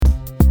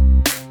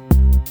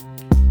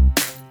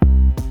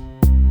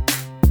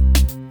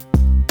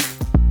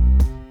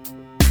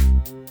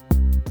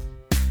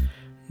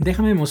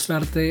Déjame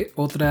mostrarte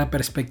otra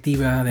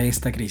perspectiva de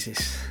esta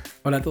crisis.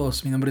 Hola a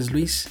todos, mi nombre es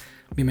Luis.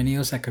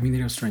 Bienvenidos a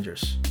Community of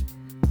Strangers.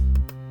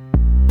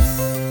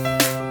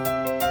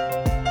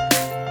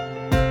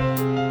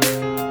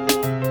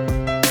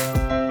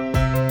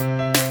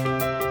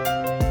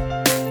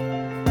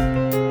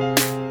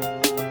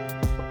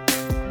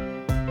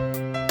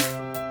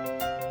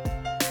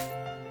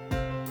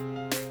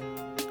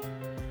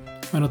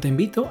 Bueno, te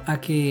invito a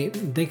que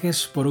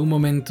dejes por un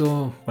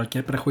momento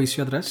cualquier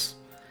prejuicio atrás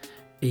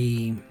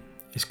y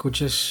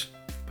escuches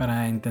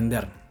para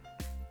entender.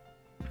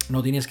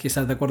 No tienes que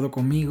estar de acuerdo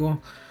conmigo,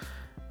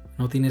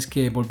 no tienes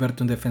que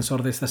volverte un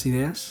defensor de estas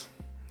ideas.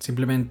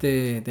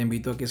 Simplemente te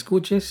invito a que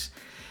escuches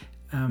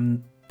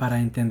para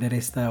entender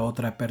esta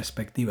otra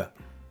perspectiva.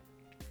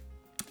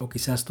 O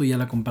quizás tú ya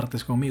la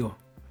compartes conmigo.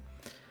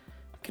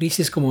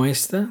 Crisis como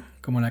esta,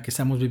 como la que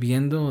estamos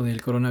viviendo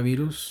del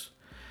coronavirus,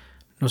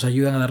 nos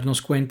ayudan a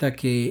darnos cuenta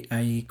que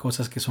hay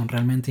cosas que son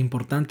realmente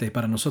importantes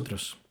para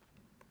nosotros.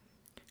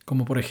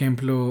 Como por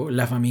ejemplo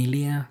la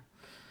familia,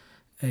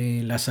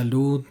 la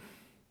salud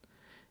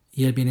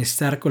y el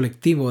bienestar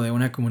colectivo de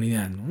una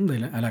comunidad, ¿no?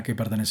 A la que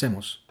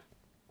pertenecemos.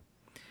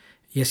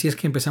 Y así es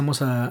que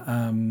empezamos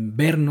a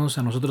vernos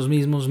a nosotros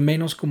mismos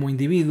menos como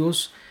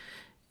individuos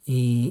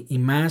y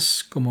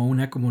más como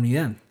una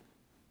comunidad.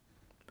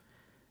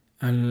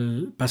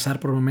 Al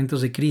pasar por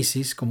momentos de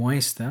crisis como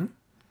esta,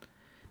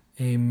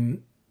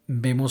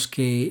 vemos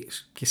que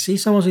sí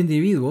somos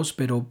individuos,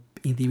 pero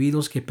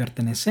individuos que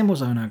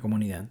pertenecemos a una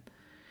comunidad,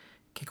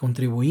 que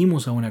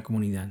contribuimos a una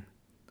comunidad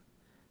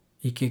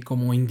y que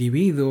como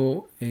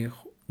individuo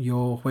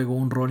yo juego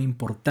un rol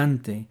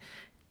importante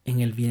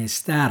en el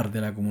bienestar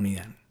de la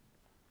comunidad.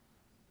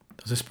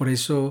 Entonces por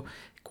eso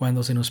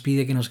cuando se nos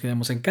pide que nos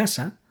quedemos en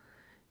casa,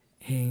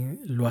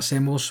 lo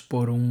hacemos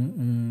por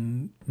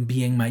un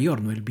bien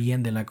mayor, no el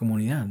bien de la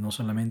comunidad, no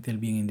solamente el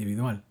bien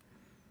individual.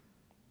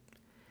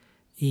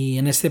 Y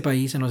en este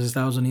país, en los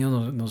Estados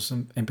Unidos, nos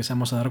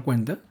empezamos a dar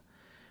cuenta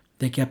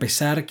de que a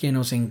pesar que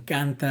nos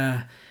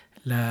encanta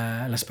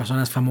las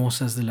personas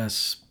famosas, de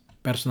las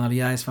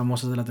personalidades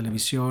famosas de la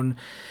televisión,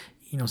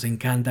 y nos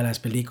encantan las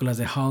películas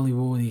de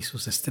Hollywood y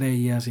sus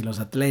estrellas y los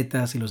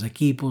atletas y los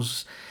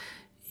equipos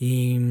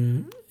y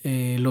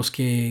los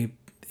que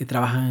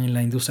trabajan en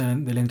la industria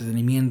del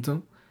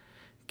entretenimiento,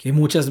 que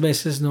muchas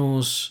veces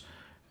nos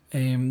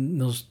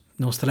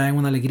traen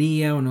una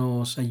alegría o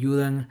nos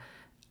ayudan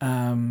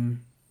a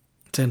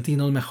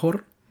sentirnos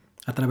mejor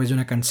a través de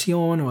una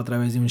canción o a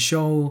través de un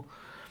show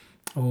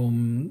o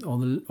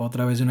a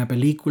través de una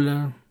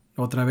película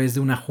o a través de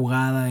una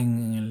jugada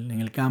en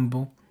el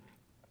campo.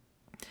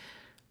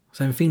 O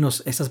sea, en fin,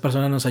 estas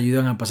personas nos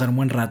ayudan a pasar un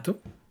buen rato,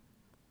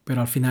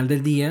 pero al final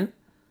del día,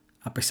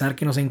 a pesar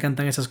que nos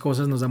encantan esas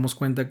cosas, nos damos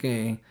cuenta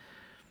que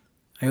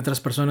hay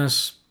otras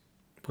personas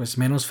pues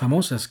menos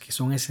famosas que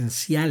son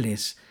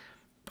esenciales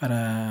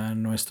para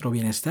nuestro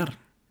bienestar,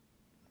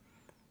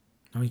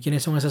 ¿no? ¿Y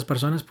quiénes son esas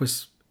personas?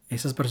 Pues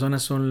esas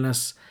personas son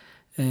las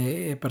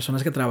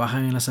personas que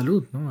trabajan en la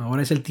salud, ¿no?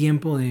 Ahora es el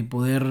tiempo de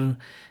poder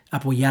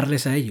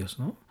apoyarles a ellos,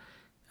 ¿no?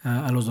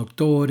 A los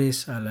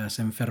doctores, a las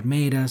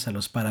enfermeras, a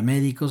los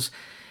paramédicos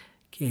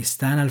que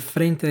están al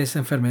frente de esa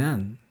enfermedad,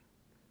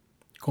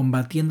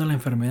 combatiendo la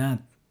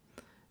enfermedad,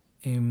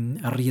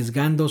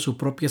 arriesgando su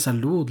propia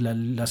salud,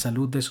 la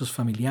salud de sus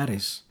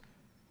familiares.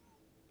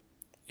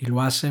 Y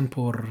lo hacen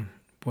por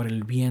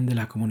el bien de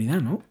la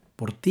comunidad, ¿no?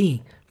 Por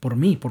ti, por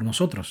mí, por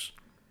nosotros.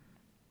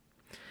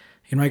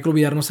 Y no hay que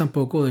olvidarnos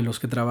tampoco de los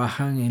que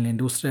trabajan en la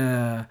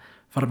industria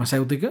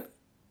farmacéutica,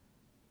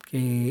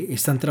 que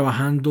están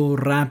trabajando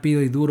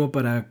rápido y duro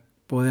para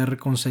poder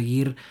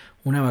conseguir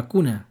una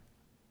vacuna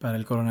para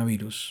el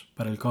coronavirus,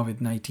 para el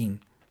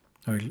COVID-19,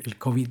 o el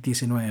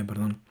COVID-19,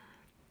 perdón.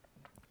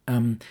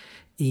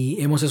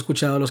 Y hemos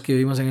escuchado a los que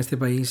vivimos en este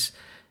país,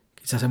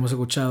 quizás hemos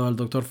escuchado al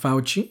doctor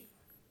Fauci,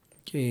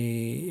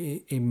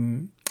 que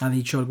ha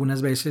dicho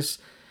algunas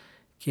veces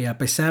que a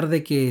pesar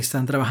de que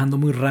están trabajando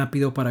muy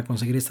rápido para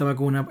conseguir esta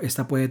vacuna,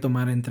 esta puede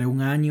tomar entre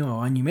 1 año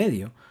o año y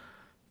medio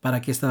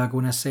para que esta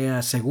vacuna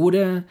sea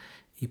segura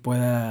y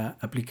pueda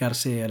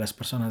aplicarse a las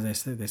personas de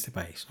este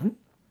país, ¿no?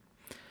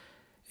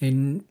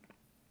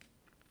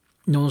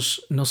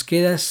 Nos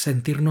queda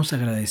sentirnos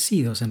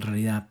agradecidos en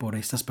realidad por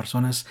estas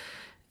personas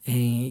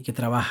que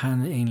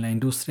trabajan en la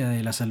industria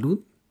de la salud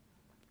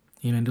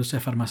y en la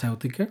industria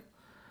farmacéutica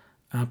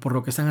por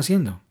lo que están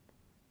haciendo,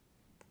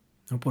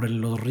 ¿no? Por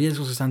los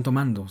riesgos que están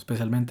tomando,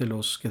 especialmente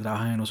los que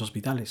trabajan en los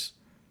hospitales.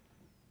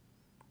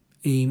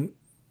 Y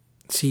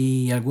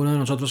si alguno de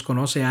nosotros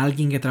conoce a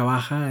alguien que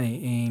trabaja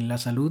en la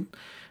salud,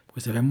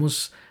 pues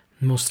debemos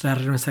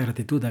mostrarle nuestra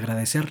gratitud,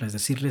 agradecerles,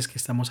 decirles que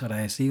estamos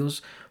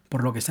agradecidos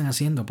por lo que están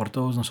haciendo, por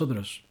todos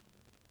nosotros.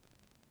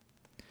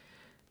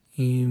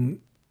 Y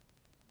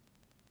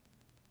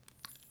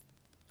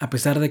a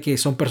pesar de que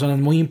son personas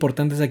muy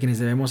importantes a quienes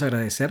debemos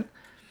agradecer,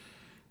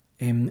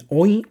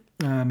 hoy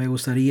me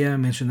gustaría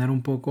mencionar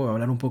un poco,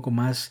 hablar un poco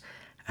más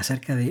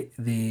acerca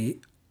de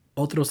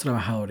otros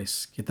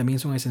trabajadores que también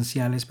son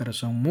esenciales, pero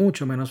son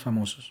mucho menos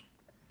famosos,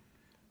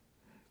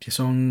 que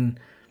son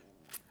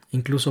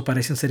incluso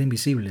parecen ser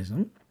invisibles,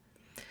 ¿no?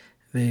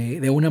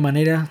 De una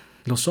manera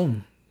lo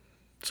son.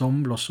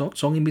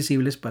 Son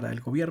invisibles para el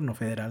gobierno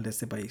federal de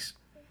este país.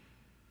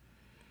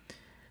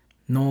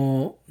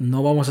 No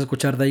vamos a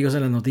escuchar de ellos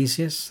en las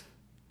noticias.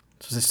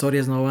 Sus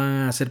historias no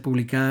van a ser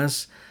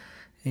publicadas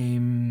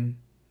en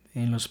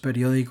los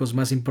periódicos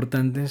más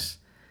importantes,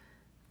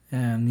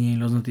 ni en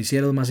los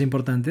noticieros más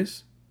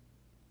importantes.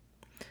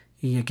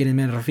 Y a quienes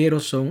me refiero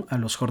son a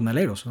los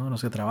jornaleros, ¿no?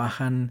 Los que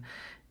trabajan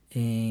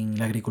en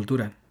la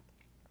agricultura.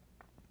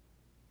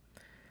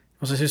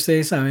 No sé si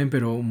ustedes saben,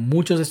 pero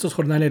muchos de estos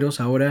jornaleros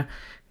ahora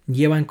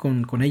llevan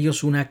con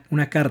ellos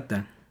una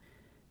carta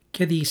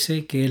que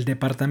dice que el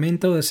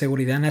Departamento de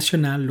Seguridad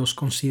Nacional los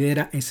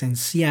considera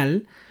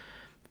esencial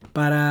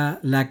para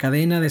la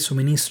cadena de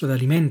suministro de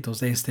alimentos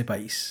de este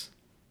país.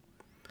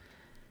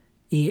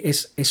 Y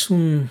es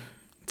un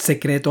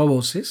secreto a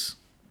voces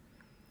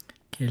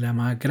que la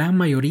gran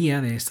mayoría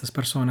de estas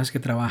personas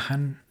que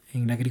trabajan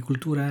en la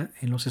agricultura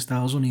en los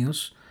Estados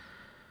Unidos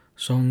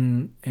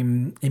son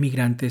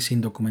emigrantes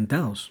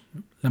indocumentados.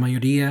 La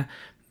mayoría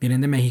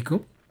vienen de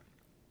México.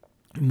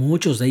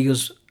 Muchos de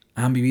ellos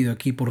han vivido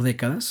aquí por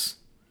décadas.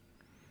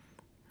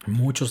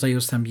 Muchos de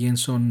ellos también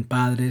son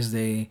padres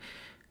de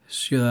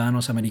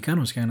ciudadanos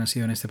americanos que han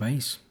nacido en este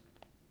país.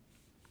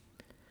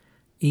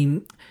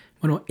 Y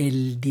bueno,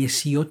 el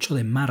 18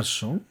 de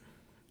marzo,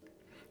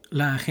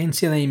 la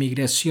Agencia de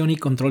Inmigración y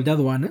Control de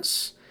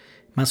Aduanas,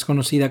 más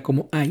conocida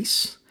como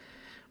ICE,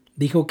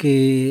 dijo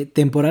que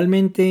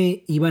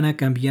temporalmente iban a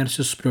cambiar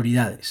sus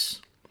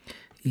prioridades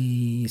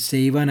y se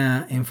iban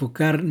a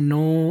enfocar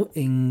no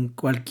en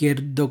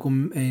cualquier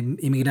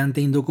inmigrante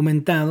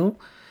indocumentado,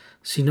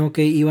 sino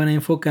que iban a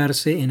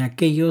enfocarse en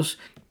aquellos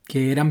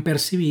que eran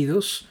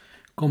percibidos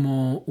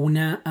como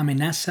una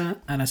amenaza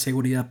a la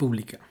seguridad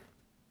pública.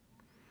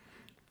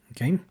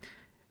 ¿Okay?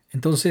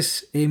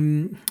 Entonces,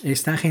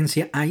 esta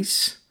agencia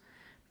ICE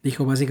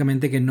dijo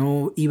básicamente que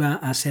no iba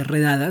a hacer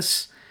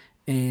redadas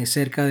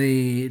cerca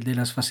de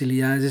las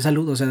facilidades de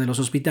salud, o sea, de los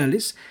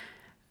hospitales,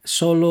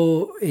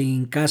 solo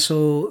en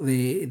caso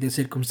de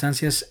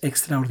circunstancias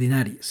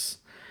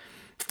extraordinarias.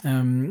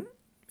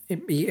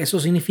 Y eso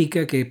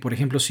significa que, por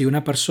ejemplo, si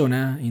una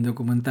persona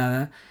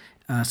indocumentada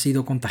ha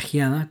sido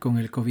contagiada con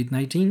el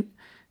COVID-19,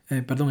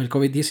 el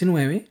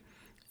COVID-19,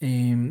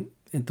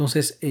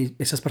 entonces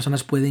esas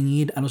personas pueden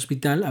ir al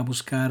hospital a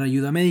buscar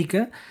ayuda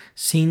médica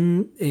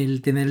sin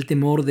tener el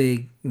temor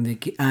de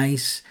que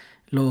ICE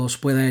los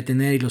pueda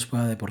detener y los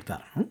pueda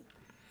deportar, ¿no?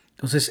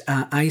 Entonces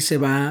ICE se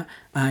va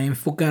a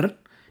enfocar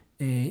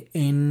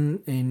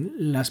en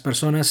las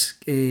personas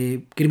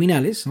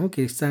criminales, ¿no?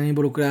 Que están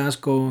involucradas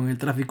con el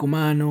tráfico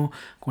humano,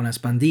 con las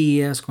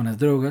pandillas, con las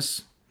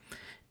drogas.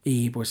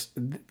 Y pues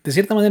de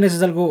cierta manera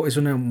es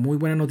una muy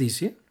buena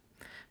noticia.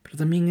 Pero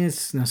también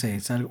no sé,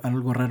 es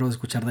algo raro de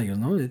escuchar de ellos,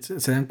 ¿no?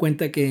 Se dan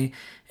cuenta que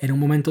en un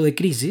momento de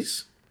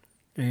crisis,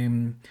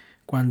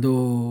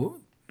 cuando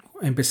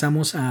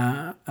empezamos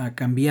a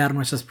cambiar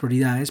nuestras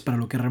prioridades para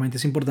lo que realmente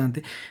es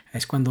importante,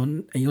 es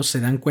cuando ellos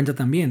se dan cuenta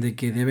también de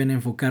que deben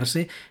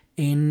enfocarse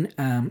en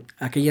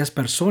aquellas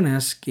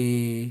personas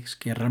que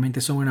realmente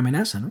son una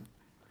amenaza, ¿no?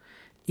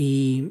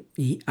 Y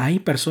hay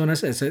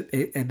personas,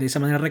 de esa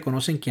manera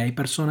reconocen que hay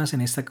personas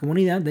en esta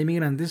comunidad de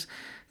inmigrantes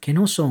que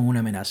no son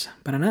una amenaza,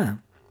 para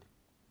nada.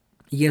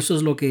 Y eso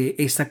es lo que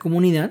esta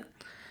comunidad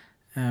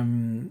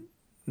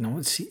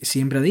 ¿no?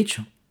 Siempre ha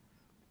dicho.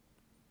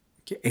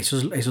 Que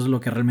eso es lo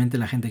que realmente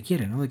la gente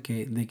quiere, ¿no? De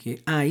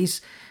que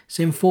ICE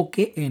se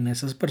enfoque en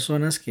esas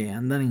personas que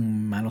andan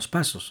en malos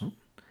pasos, ¿no?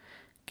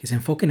 Que se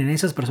enfoquen en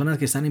esas personas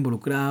que están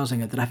involucrados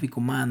en el tráfico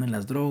humano, en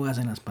las drogas,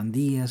 en las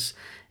pandillas,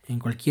 en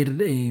cualquier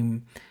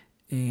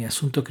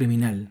asunto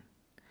criminal.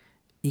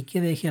 Y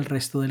que deje al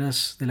resto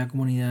de la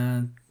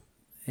comunidad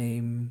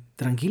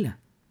tranquila.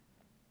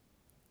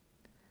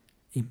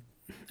 Y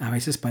a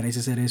veces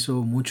parece ser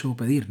eso mucho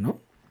pedir, ¿no?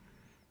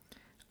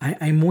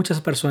 Hay muchas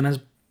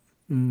personas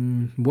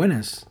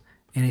buenas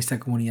en esta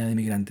comunidad de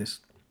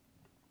inmigrantes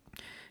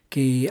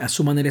que a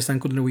su manera están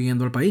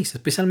contribuyendo al país,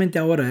 especialmente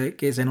ahora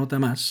que se nota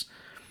más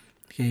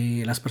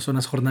que las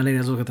personas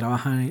jornaleras, los que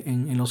trabajan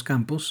en los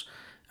campos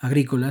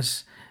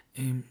agrícolas,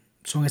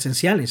 son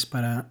esenciales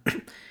para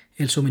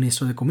el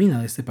suministro de comida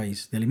de este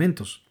país, de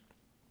alimentos.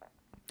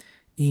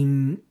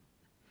 Y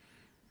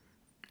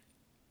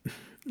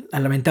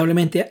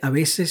lamentablemente a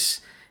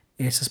veces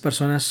esas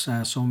personas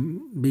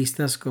son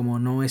vistas como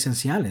no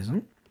esenciales,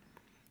 ¿no?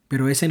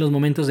 Pero es en los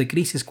momentos de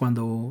crisis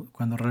cuando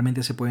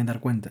realmente se pueden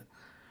dar cuenta.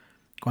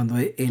 Cuando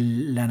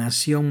la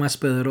nación más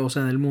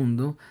poderosa del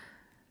mundo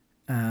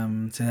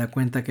se da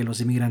cuenta que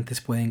los inmigrantes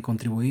pueden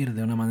contribuir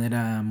de una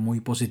manera muy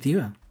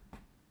positiva,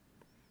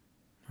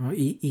 ¿no?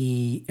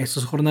 Y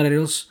estos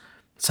jornaleros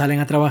salen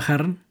a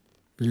trabajar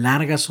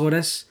largas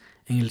horas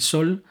en el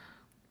sol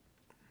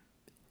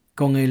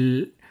con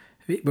el...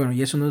 Bueno,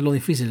 y eso no es lo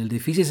difícil. El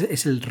difícil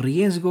es el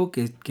riesgo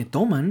que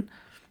toman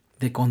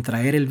de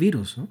contraer el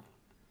virus, ¿no?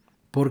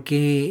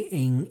 Porque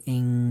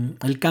en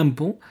el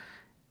campo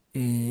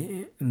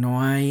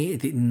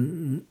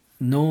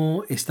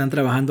no están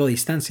trabajando a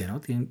distancia,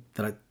 ¿no?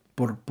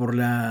 Por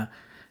la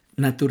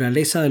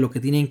naturaleza de lo que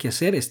tienen que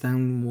hacer,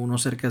 están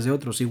unos cerca de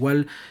otros.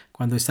 Igual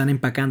cuando están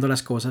empacando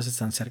las cosas,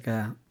 están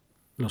cerca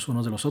los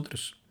unos de los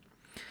otros.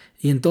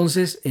 Y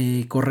entonces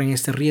corren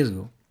este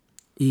riesgo.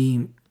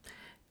 Y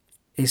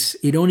es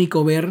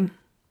irónico ver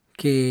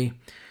que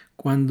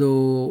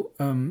cuando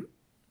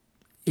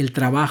el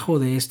trabajo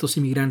de estos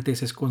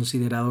inmigrantes es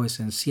considerado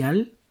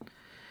esencial,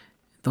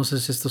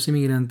 entonces estos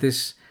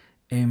inmigrantes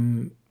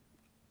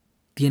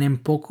tienen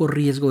poco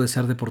riesgo de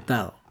ser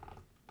deportados,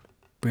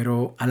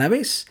 pero a la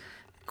vez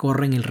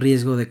corren el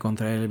riesgo de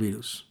contraer el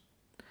virus.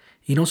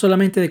 Y no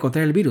solamente de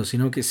contraer el virus,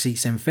 sino que si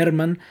se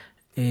enferman,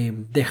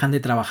 dejan de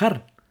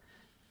trabajar.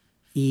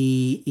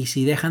 Y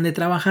si dejan de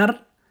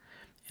trabajar,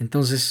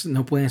 entonces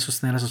no pueden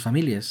sostener a sus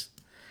familias.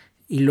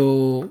 Y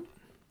lo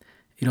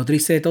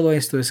triste de todo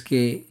esto es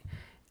que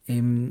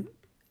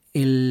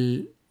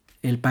el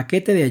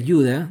paquete de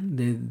ayuda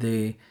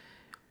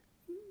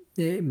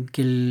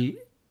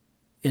que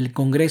el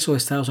Congreso de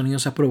Estados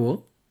Unidos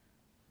aprobó,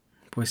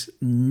 pues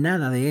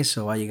nada de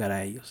eso va a llegar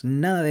a ellos.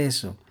 Nada de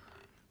eso.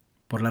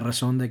 Por la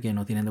razón de que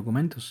no tienen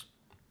documentos.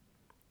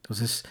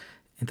 Entonces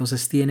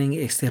tienen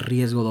este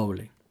riesgo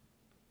doble.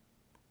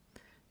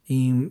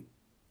 Y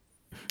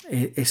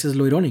eso es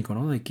lo irónico,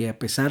 ¿no? De que a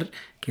pesar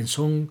que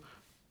son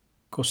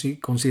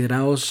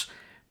considerados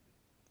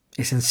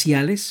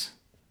esenciales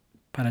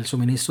para el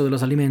suministro de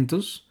los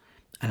alimentos,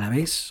 a la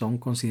vez son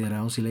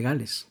considerados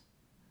ilegales.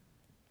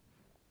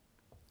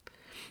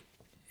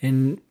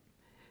 En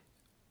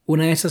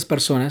una de esas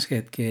personas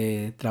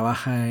que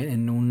trabaja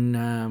en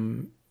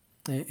un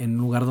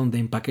lugar donde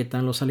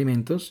empaquetan los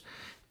alimentos,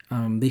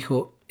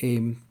 dijo,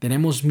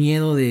 tenemos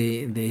miedo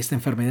de esta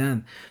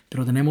enfermedad,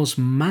 pero tenemos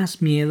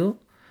más miedo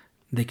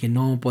de que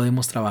no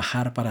podemos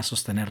trabajar para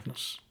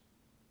sostenernos.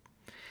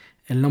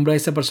 El nombre de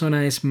esta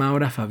persona es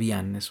Maura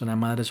Fabián, es una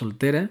madre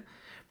soltera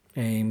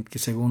que,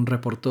 según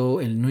reportó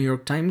el New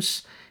York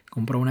Times,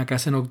 compró una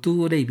casa en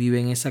octubre y vive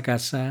en esa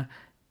casa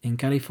en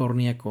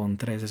California con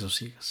 3 de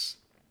sus hijas.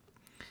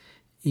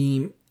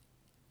 Y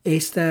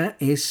esta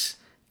es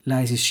la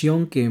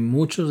decisión que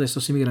muchos de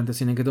estos inmigrantes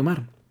tienen que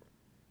tomar.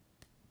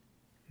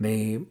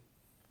 De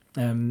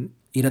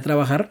ir a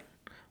trabajar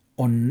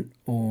o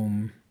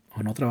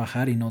no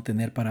trabajar y no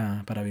tener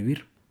para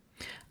vivir.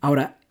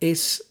 Ahora,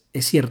 es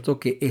cierto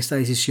que esta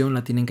decisión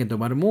la tienen que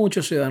tomar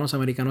muchos ciudadanos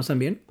americanos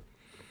también,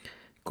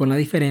 con la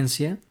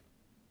diferencia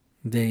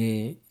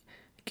de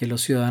que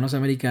los ciudadanos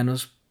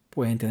americanos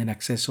pueden tener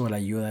acceso a la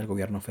ayuda del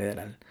gobierno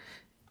federal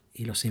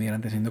y los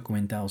inmigrantes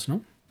indocumentados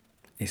no.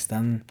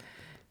 Están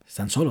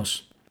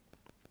solos.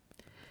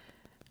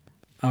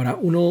 Ahora,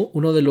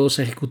 uno de los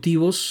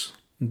ejecutivos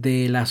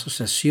de la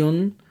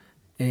Asociación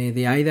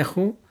de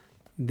Idaho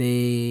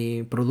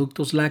de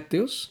Productos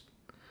Lácteos,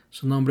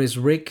 su nombre es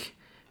Rick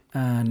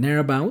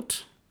Nearabout,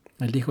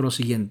 él dijo lo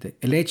siguiente: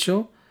 el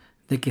hecho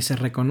de que se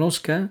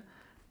reconozca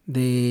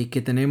de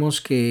que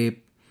tenemos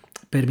que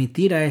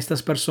permitir a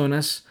estas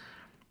personas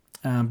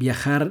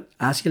viajar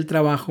hacia el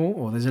trabajo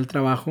o desde el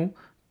trabajo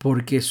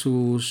porque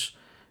su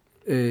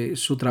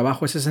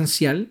trabajo es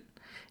esencial,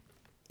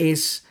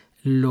 es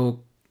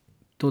lo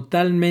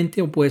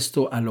totalmente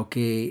opuesto a lo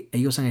que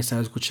ellos han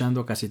estado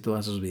escuchando casi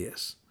todas sus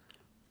vidas.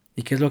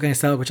 ¿Y qué es lo que han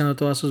estado escuchando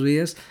todas sus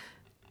vidas?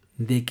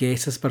 De que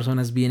esas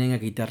personas vienen a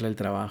quitarle el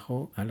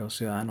trabajo a los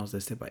ciudadanos de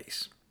este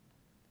país.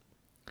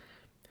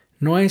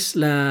 No es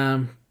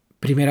la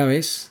primera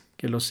vez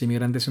que los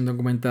inmigrantes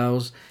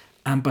indocumentados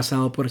han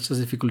pasado por estas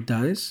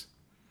dificultades.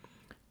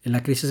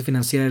 La crisis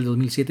financiera del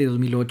 2007 y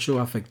 2008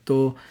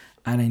 afectó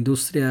a la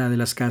industria de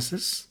las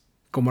casas.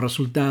 Como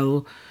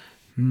resultado,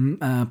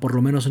 por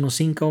lo menos unos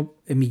 5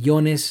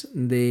 millones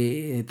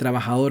de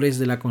trabajadores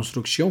de la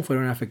construcción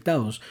fueron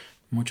afectados.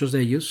 Muchos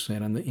de ellos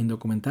eran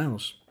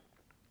indocumentados.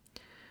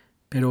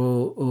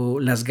 Pero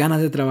las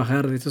ganas de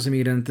trabajar de estos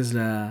inmigrantes,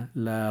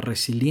 la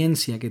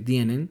resiliencia que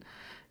tienen,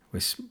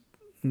 pues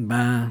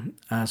va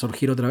a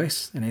surgir otra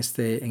vez en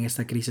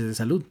esta crisis de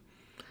salud.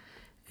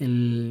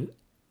 El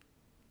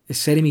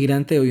ser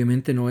inmigrante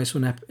obviamente no es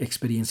una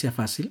experiencia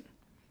fácil,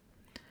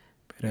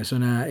 pero es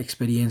una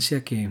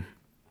experiencia que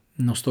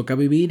nos toca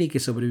vivir y que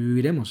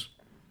sobreviviremos.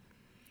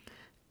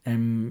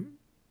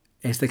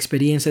 Esta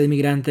experiencia de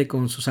inmigrante,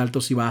 con sus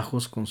altos y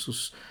bajos, con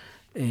sus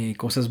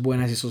cosas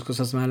buenas y sus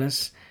cosas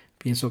malas,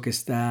 pienso que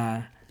es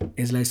la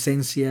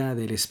esencia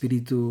del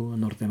espíritu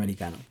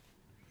norteamericano.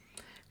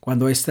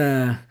 Cuando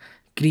esta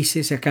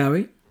crisis se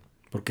acabe,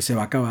 porque se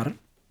va a acabar,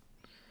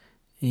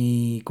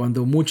 y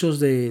cuando muchos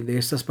de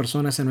estas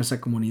personas en nuestra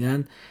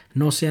comunidad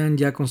no sean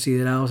ya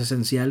considerados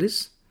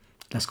esenciales,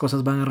 las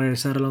cosas van a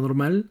regresar a lo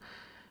normal.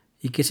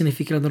 ¿Y qué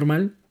significa lo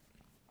normal?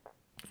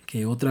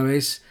 Que otra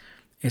vez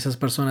esas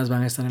personas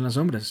van a estar en las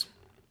sombras,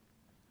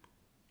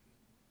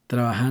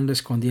 trabajando,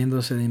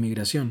 escondiéndose de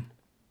inmigración,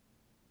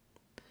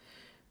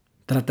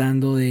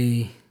 tratando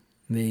de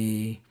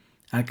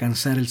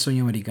alcanzar el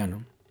sueño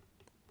americano.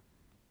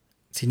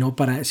 Si no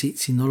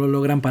lo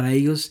logran para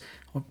ellos,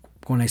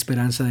 con la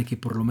esperanza de que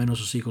por lo menos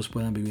sus hijos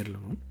puedan vivirlo,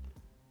 ¿no?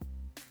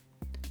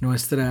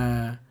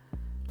 Nuestra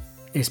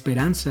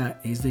esperanza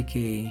es de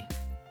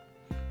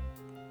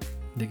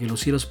de que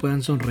los cielos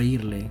puedan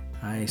sonreírle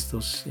a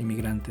estos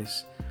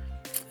inmigrantes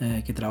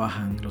que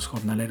trabajan, los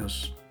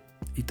jornaleros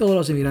y todos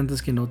los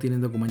inmigrantes que no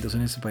tienen documentos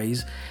en este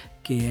país,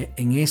 que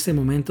en este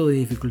momento de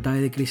dificultad y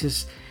de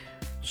crisis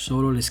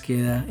solo les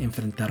queda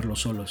enfrentarlo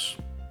solos,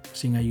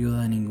 sin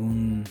ayuda de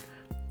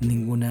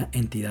ninguna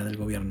entidad del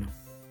gobierno.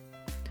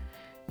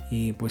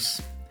 Y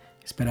pues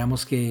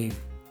esperamos que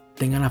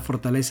tengan la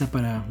fortaleza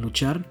para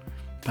luchar,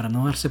 para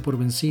no darse por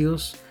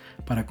vencidos,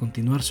 para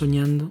continuar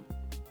soñando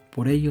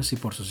por ellos y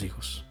por sus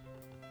hijos.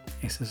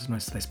 Esa es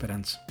nuestra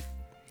esperanza.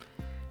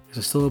 Eso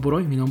es todo por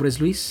hoy. Mi nombre es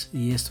Luis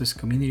y esto es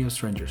Community of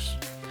Strangers.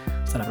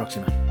 Hasta la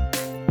próxima.